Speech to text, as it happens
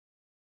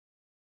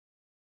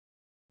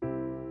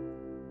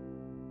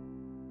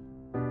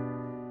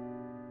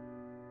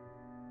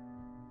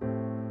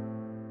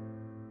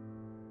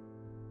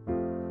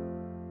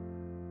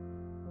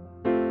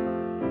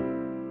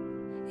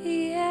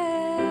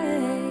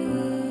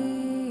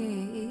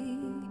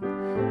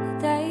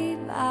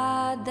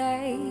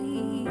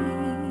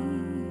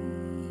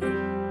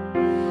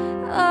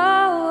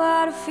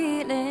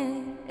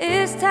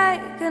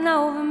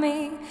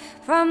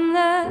from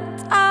the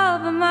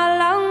top of my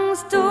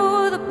lungs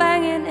to the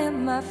banging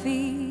in my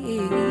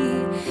feet.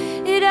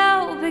 It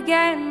all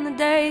began the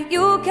day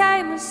you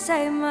came and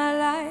saved my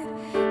life,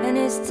 and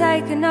it's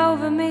taken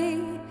over me.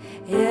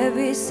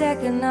 Every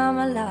second I'm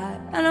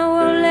alive, and I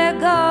won't let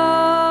go.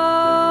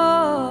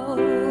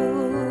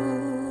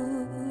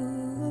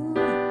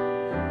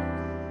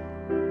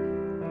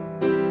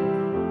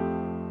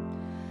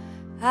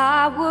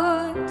 I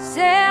would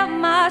sell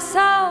my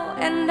soul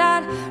and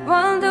I'd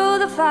run through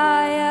the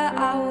fire.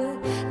 I would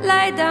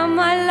lay down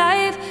my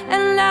life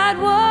and I'd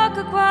walk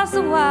across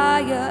the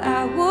wire.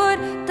 I would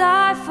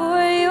die for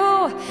you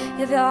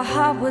if your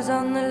heart was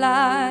on the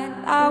line.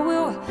 I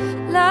will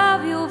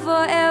love you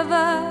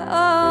forever,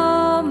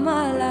 all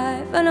my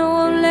life, and I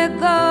won't let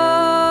go.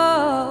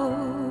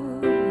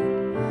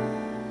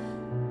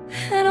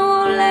 And I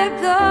won't let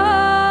go.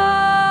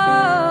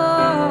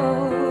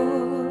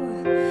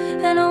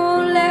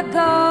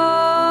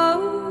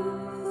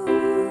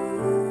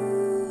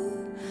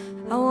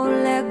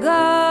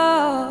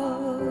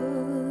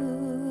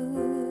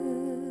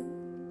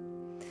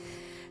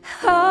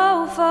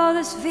 For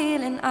this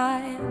feeling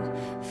I'm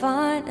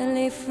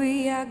finally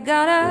free. I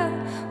got a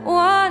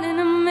 1 in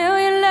a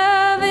million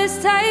love is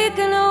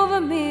taking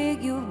over me.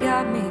 You've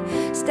got me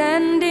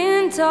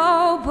standing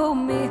tall, pull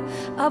me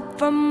up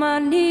from my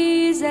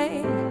knees.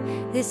 And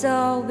this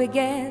all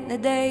began the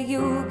day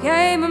you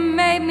came and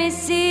made me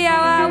see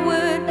how I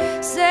would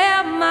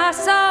sell my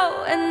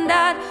soul and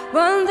I'd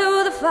run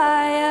through the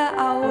fire.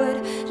 I would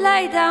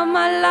lay down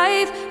my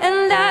life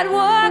and I'd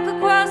walk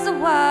across the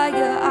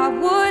wire. I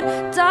would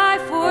die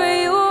for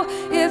you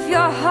if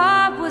your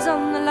heart was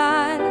on the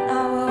line.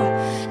 I will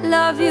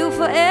love you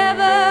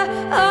forever,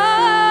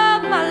 all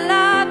my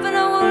life, and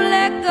I won't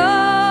let go.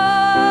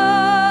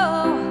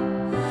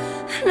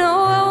 No,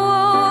 I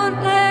won't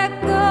let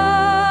go.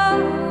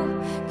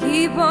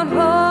 Keep on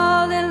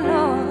holding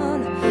on.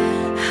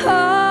 Oh,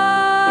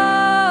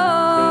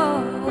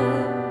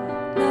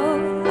 no,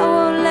 I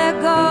won't let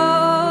go.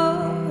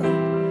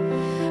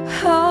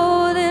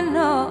 Holding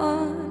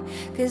on,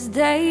 'cause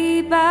day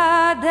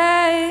by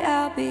day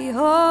I'll be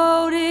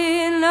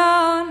holding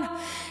on.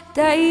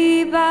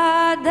 Day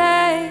by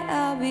day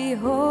I'll be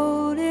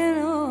holding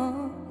on.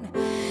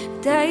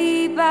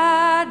 Day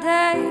by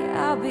day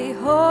I'll be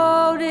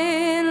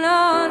holding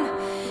on.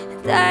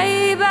 Day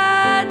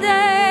by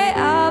day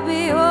I'll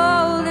be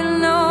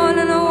holding on,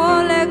 and I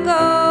won't let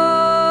go.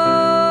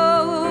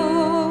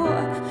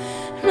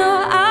 No,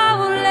 I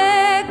won't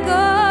let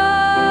go.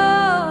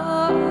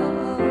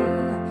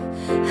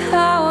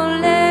 I won't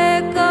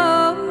let go.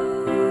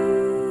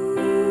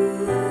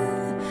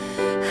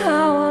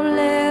 I won't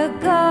let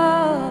go.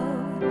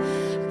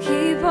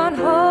 Keep on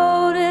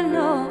holding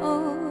on.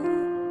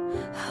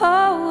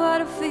 Oh, what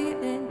a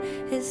feeling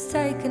is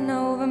taking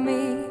over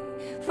me.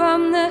 From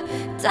the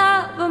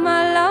top of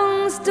my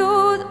lungs to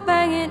the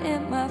banging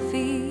in my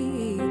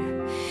feet.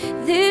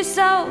 This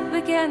all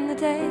began the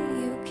day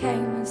you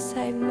came and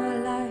saved my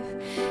life,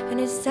 and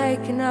it's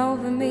taking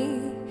over me.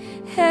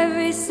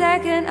 Every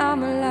second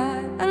I'm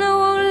alive, and I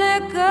won't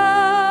let go.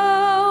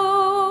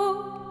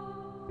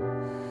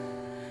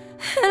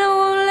 And I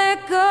won't let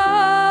go.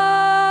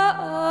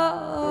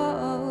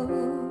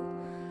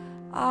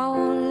 I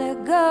won't let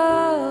go.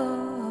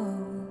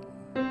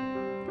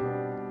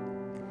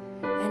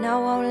 And I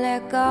won't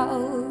let go.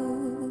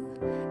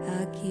 I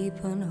keep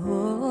on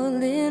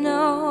holding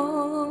on.